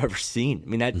performances I've ever seen. I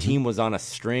mean, that team was on a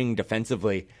string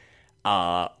defensively,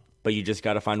 but you just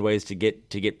got to find ways to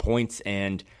get points,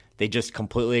 and they just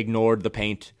completely ignored the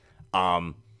paint.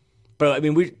 But I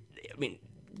mean,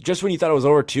 just when you thought it was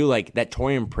over, too, like that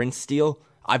Taurean Prince steal.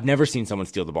 I've never seen someone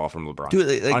steal the ball from LeBron. Dude,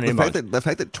 the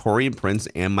fact that Taurean Prince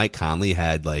and Mike Conley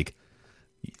had like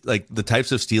the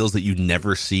types of steals that you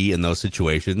never see in those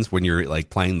situations when you're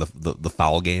like playing the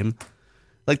foul game,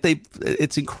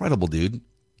 it's incredible, dude.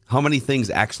 How many things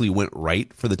actually went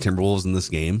right for the Timberwolves in this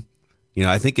game?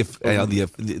 I think if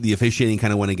the officiating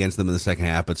kind of went against them in the second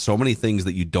half, but so many things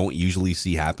that you don't usually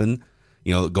see happen.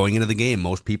 Going into the game,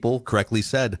 most people correctly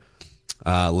said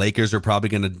Lakers are probably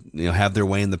going to have their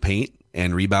way in the paint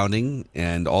and rebounding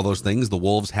and all those things. The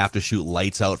Wolves have to shoot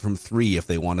lights out from 3 if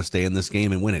they want to stay in this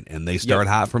game and win it. And they start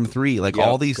hot from 3.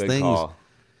 All these things,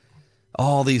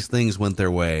 all these things went their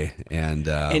way. And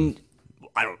I don't.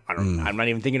 I'm not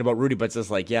even thinking about Rudy, but it's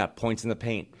just points in the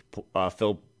paint.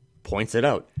 Phil points it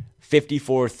out.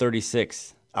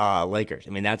 54-36 Lakers. I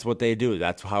mean, that's what they do.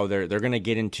 That's how they're going to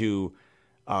get into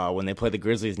when they play the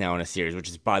Grizzlies now in a series, which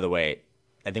is, by the way,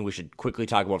 I think we should quickly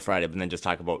talk about Friday, but then just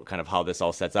talk about kind of how this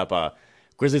all sets up.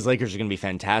 Grizzlies-Lakers are going to be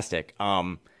fantastic.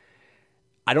 I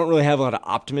don't really have a lot of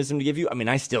optimism to give you. I mean,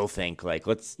 I still think,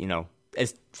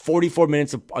 it's 44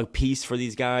 minutes a piece for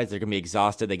these guys. They're going to be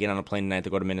exhausted. They get on a plane tonight to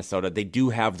go to Minnesota. They do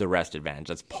have the rest advantage.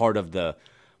 That's part of the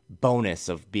bonus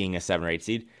of being a 7 or 8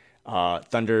 seed.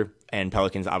 Thunder and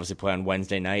Pelicans obviously play on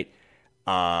Wednesday night.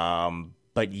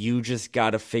 But you just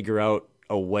got to figure out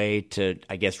a way to,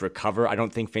 I guess, recover. I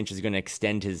don't think Finch is going to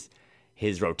extend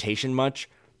his rotation much,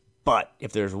 but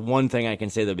if there's one thing I can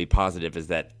say that'll be positive is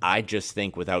that I just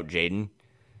think without Jaden,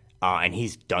 and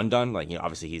he's done,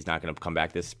 obviously he's not going to come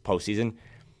back this postseason.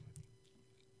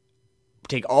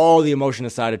 Take all the emotion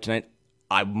aside of tonight,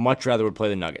 I much rather would play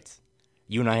the Nuggets.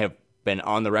 You and I have been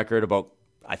on the record about,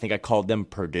 I think I called them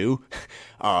Purdue.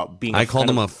 I called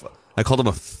them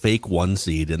a fake 1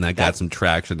 seed, and that got some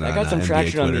traction. I got some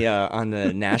traction on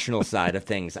the national side of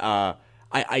things. I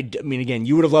mean, again,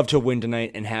 you would have loved to win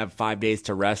tonight and have 5 days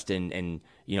to rest and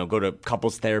go to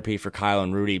couples therapy for Kyle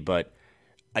and Rudy. But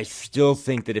I still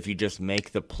think that if you just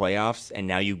make the playoffs and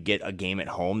now you get a game at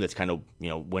home that's kind of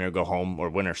win or go home or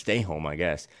win or stay home, I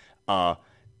guess.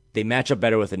 They match up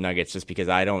better with the Nuggets just because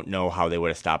I don't know how they would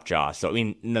have stopped Ja. So I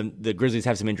mean, the Grizzlies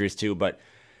have some injuries too, but.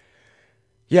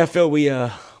 Yeah, Phil, we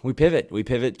pivot. We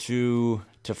pivot to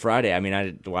Friday. I mean,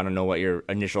 I don't know what your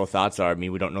initial thoughts are. I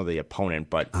mean, we don't know the opponent,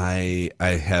 but I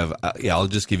have I'll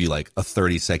just give you like a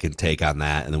 30-second take on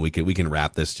that, and then we can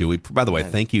wrap this too. By the way,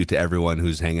 thank you to everyone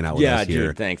who's hanging out with us here. Yeah,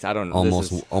 dude, thanks. I don't know.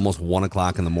 Almost 1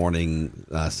 o'clock in the morning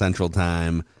Central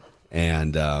Time,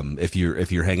 and if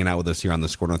you're hanging out with us here on the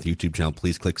Score North YouTube channel,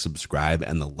 please click subscribe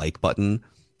and the like button,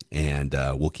 and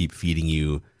we'll keep feeding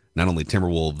you not only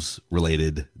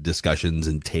Timberwolves-related discussions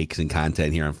and takes and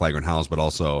content here on Flagrant House, but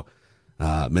also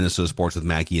Minnesota Sports with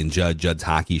Mackey and Judd's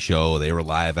hockey show. They were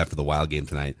live after the Wild game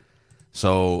tonight.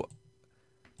 So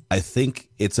I think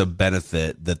it's a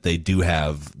benefit that they do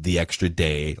have the extra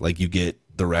day. Like, you get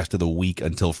the rest of the week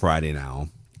until Friday now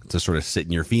to sort of sit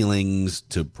in your feelings,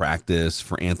 to practice,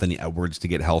 for Anthony Edwards to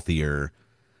get healthier.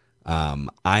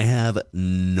 I have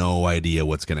no idea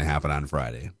what's going to happen on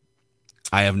Friday.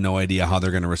 I have no idea how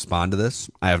they're going to respond to this.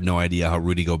 I have no idea how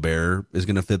Rudy Gobert is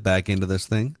going to fit back into this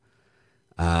thing.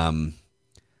 I'm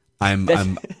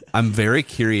very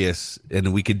curious,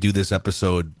 and we could do this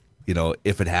episode,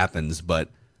 if it happens, but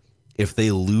if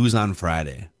they lose on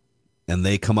Friday and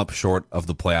they come up short of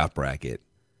the playoff bracket,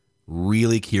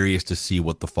 really curious to see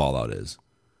what the fallout is.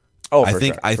 Oh, I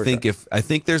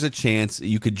think there's a chance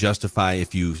you could justify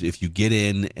if you get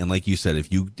in, and like you said, if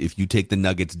you take the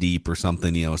Nuggets deep or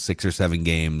something, 6 or 7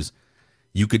 games,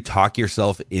 you could talk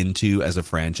yourself into, as a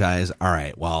franchise, all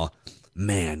right, well,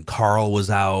 man, Carl was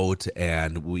out,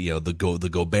 and the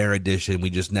Gobert edition, we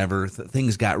just never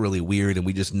things got really weird, and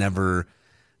we just never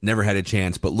had a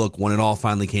chance. But look, when it all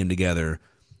finally came together,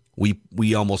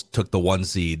 we almost took the 1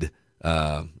 seed.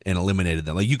 And eliminated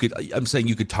them. I'm saying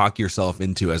you could talk yourself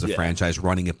into, as a franchise,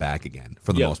 running it back again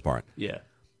for the most part. Yeah.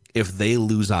 If they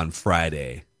lose on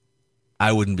Friday,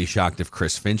 I wouldn't be shocked if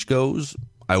Chris Finch goes.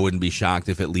 I wouldn't be shocked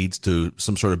if it leads to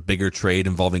some sort of bigger trade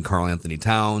involving Karl Anthony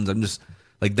Towns. I'm just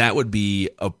that would be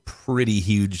a pretty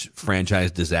huge franchise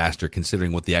disaster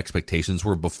considering what the expectations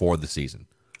were before the season.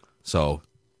 So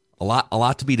a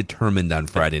lot to be determined on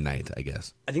Friday night, I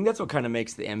guess. I think that's what kind of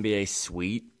makes the NBA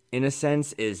sweet, in a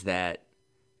sense, is that,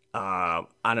 I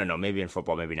don't know, maybe in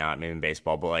football, maybe not, maybe in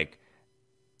baseball, but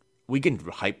we can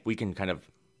kind of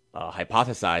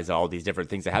hypothesize all these different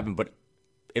things that happen, but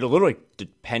it'll literally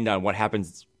depend on what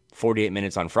happens 48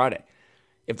 minutes on Friday.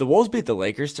 If the Wolves beat the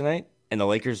Lakers tonight, and the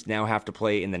Lakers now have to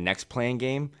play in the next playing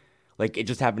game, it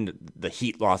just happened, the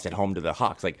Heat lost at home to the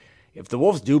Hawks. If the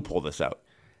Wolves do pull this out,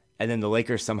 and then the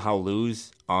Lakers somehow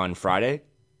lose on Friday,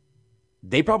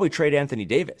 they probably trade Anthony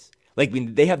Davis.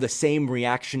 They have the same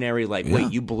reactionary,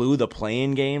 wait, you blew the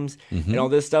play-in games and all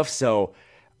this stuff. So,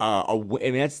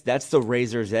 that's the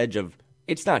razor's edge of,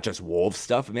 it's not just Wolves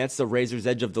stuff. That's the razor's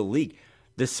edge of the league.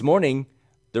 This morning,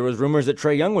 there was rumors that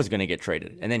Trae Young was going to get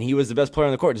traded, and then he was the best player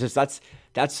on the court. It's just,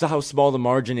 that's how small the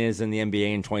margin is in the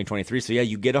NBA in 2023. So, yeah,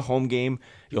 you get a home game.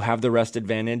 You'll have the rest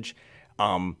advantage.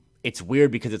 It's weird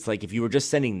because it's if you were just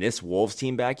sending this Wolves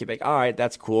team back, you'd be all right,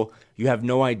 that's cool. You have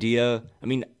no idea.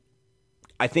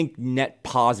 I think net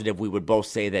positive, we would both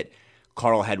say that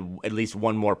Carl had at least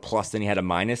one more plus than he had a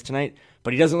minus tonight,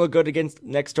 but he doesn't look good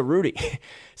next to Rudy.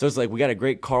 So it's we got a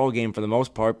great Carl game for the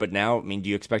most part, but now, do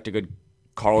you expect a good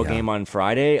Carl game on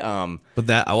Friday? But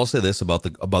that, I will say this about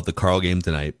the Carl game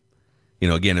tonight.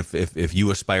 Again, if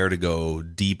you aspire to go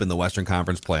deep in the Western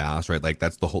Conference playoffs, right?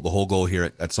 That's the whole goal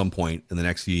here at some point in the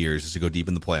next few years is to go deep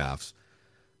in the playoffs.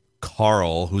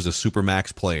 Carl, who's a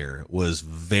supermax player, was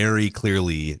very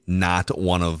clearly not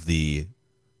one of the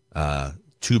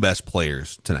 2 best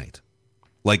players tonight.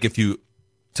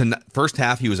 First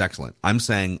half, he was excellent. I'm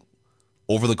saying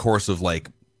over the course of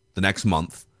the next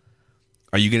month,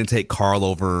 are you going to take Carl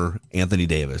over Anthony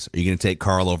Davis? Are you going to take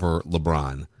Carl over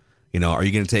LeBron? Are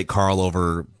you going to take Carl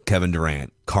over Kevin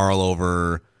Durant? Carl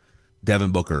over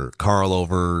Devin Booker? Carl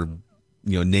over,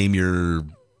 name your,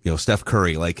 Steph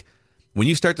Curry? When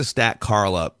you start to stack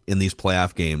Carl up in these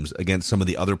playoff games against some of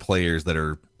the other players that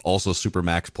are also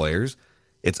supermax players,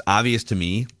 it's obvious to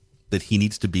me that he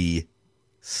needs to be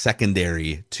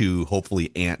secondary to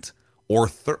hopefully Ant or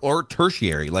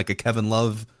tertiary, like a Kevin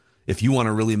Love. If you want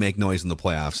to really make noise in the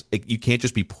playoffs, you can't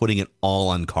just be putting it all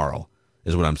on Carl,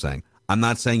 is what I'm saying. I'm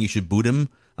not saying you should boot him.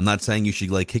 I'm not saying you should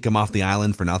kick him off the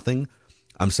island for nothing.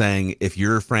 I'm saying if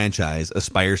your franchise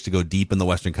aspires to go deep in the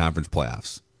Western Conference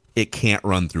playoffs, it can't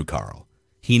run through Carl.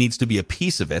 He needs to be a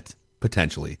piece of it,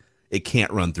 potentially. It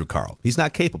can't run through Carl. He's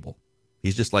not capable.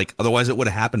 He's just otherwise it would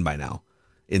have happened by now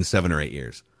in 7 or 8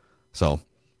 years. So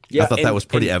I thought that was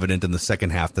pretty evident in the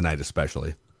second half tonight,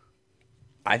 especially.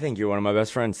 I think you're one of my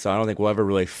best friends, so I don't think we'll ever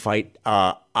really fight.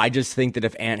 I just think that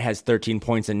if Ant has 13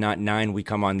 points and not 9, we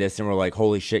come on this and we're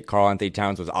holy shit, Karl Anthony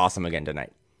Towns was awesome again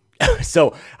tonight.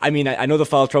 So, I know the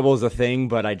foul trouble is a thing,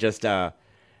 but I just, I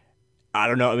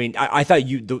don't know. I thought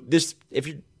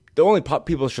the only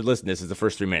people should listen to this is the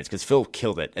first 3 minutes because Phil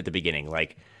killed it at the beginning.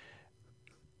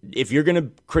 If you're going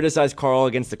to criticize Carl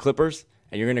against the Clippers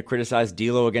and you're going to criticize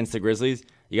D'Lo against the Grizzlies,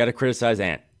 you got to criticize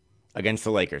Ant against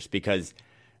the Lakers because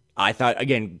I thought,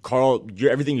 again, Carl,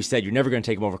 everything you said, you're never going to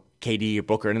take him over KD or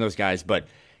Booker or any of those guys, but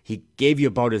he gave you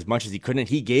about as much as he could, and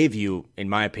he gave you, in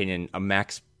my opinion, a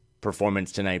max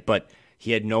performance tonight, but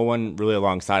he had no one really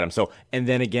alongside him. So, and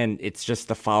then again, it's just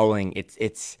the fouling.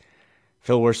 It's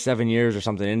Phil, we're 7 years or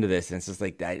something into this, and it's just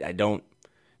I don't.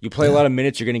 You play a lot of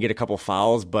minutes, you're going to get a couple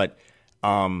fouls, but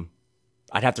I'd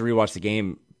have to rewatch the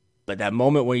game. But that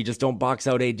moment where you just don't box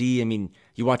out AD, you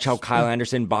watch how Kyle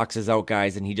Anderson boxes out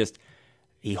guys, and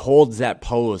he holds that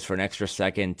pose for an extra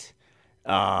second.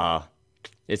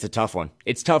 It's a tough one.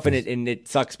 It's tough, and it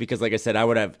sucks because, like I said, I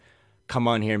would have come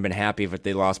on here and been happy if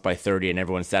they lost by 30 and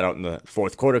everyone sat out in the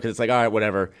fourth quarter because it's like, all right,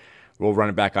 whatever, we'll run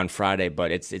it back on Friday.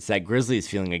 But it's that Grizzlies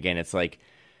feeling again. It's like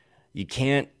you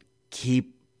can't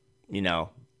keep,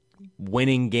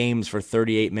 winning games for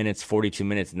 38 minutes, 42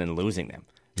 minutes, and then losing them.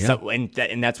 Yeah. So,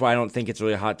 and that's why I don't think it's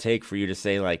really a hot take for you to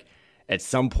say, like, at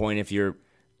some point, if you're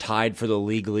tied for the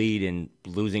league lead and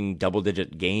losing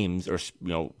double-digit games or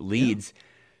leads,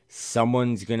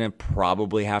 someone's going to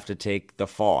probably have to take the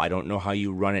fall. I don't know how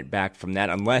you run it back from that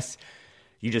unless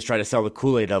you just try to sell the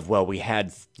Kool-Aid of, well, we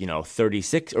had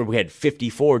 36 or we had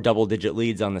 54 double-digit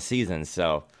leads on the season.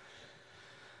 So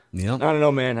I don't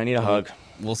know, man. I need a hug.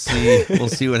 We'll see. We'll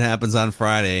see what happens on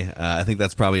Friday. I think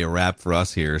that's probably a wrap for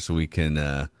us here, so we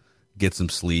can get some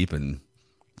sleep and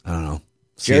I don't know.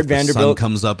 Jared Vanderbilt sun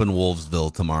comes up in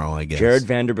Wolvesville tomorrow, I guess. Jared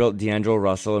Vanderbilt, D'Angelo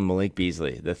Russell, and Malik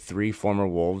Beasley, the 3 former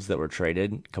Wolves that were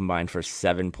traded, combined for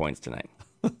 7 points tonight.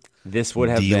 This would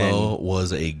have D'Lo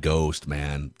was a ghost,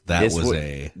 man. That was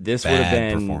a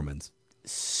bad performance.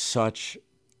 Such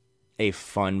a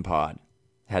fun pod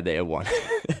had they have won.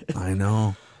 I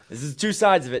know. This is two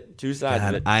sides of it.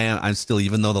 I'm still,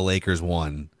 even though the Lakers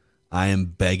won, I am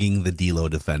begging the D'Lo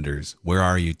defenders. Where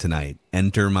are you tonight?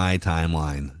 Enter my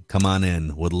timeline. Come on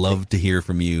in. Would love to hear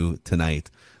from you tonight.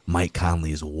 Mike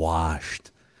Conley's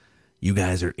washed. You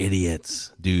guys are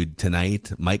idiots. Dude,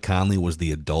 tonight, Mike Conley was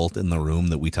the adult in the room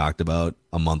that we talked about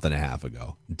a month and a half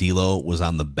ago. D'Lo was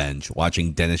on the bench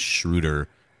watching Dennis Schroeder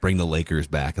bring the Lakers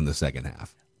back in the second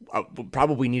half.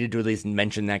 Probably needed to at least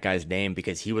mention that guy's name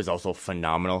because he was also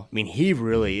phenomenal. I mean, he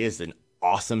really is an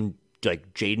awesome,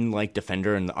 like, Jaden-like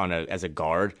defender as a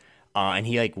guard. And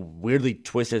he, like, weirdly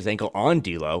twisted his ankle on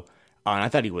D'Lo. And I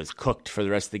thought he was cooked for the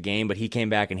rest of the game, but he came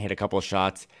back and hit a couple of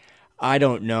shots. I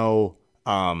don't know.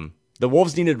 The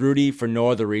Wolves needed Rudy for no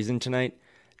other reason tonight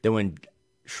than when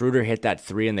Schroeder hit that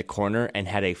 3 in the corner and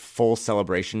had a full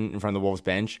celebration in front of the Wolves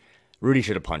bench. Rudy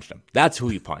should have punched him. That's who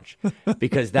you punch.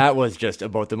 Because that was just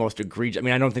about the most egregious. I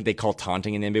mean, I don't think they call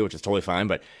taunting in the NBA, which is totally fine,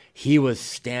 but he was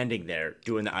standing there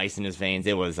doing the ice in his veins.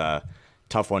 It was a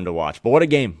tough one to watch. But what a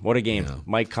game. What a game. Yeah.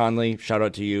 Mike Conley, shout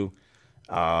out to you.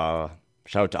 Shout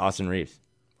out to Austin Reeves,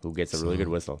 who gets a really good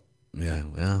whistle. Yeah,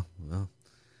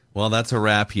 well, that's a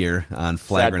wrap here on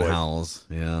Flagrant Howls.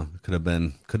 Yeah, could have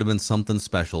been something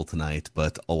special tonight,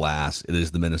 but alas, it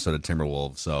is the Minnesota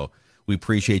Timberwolves. So we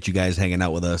appreciate you guys hanging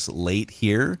out with us late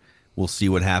here. We'll see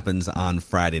what happens on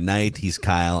Friday night. He's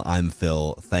Kyle. I'm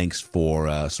Phil. Thanks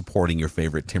for supporting your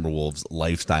favorite Timberwolves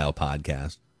lifestyle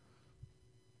podcast.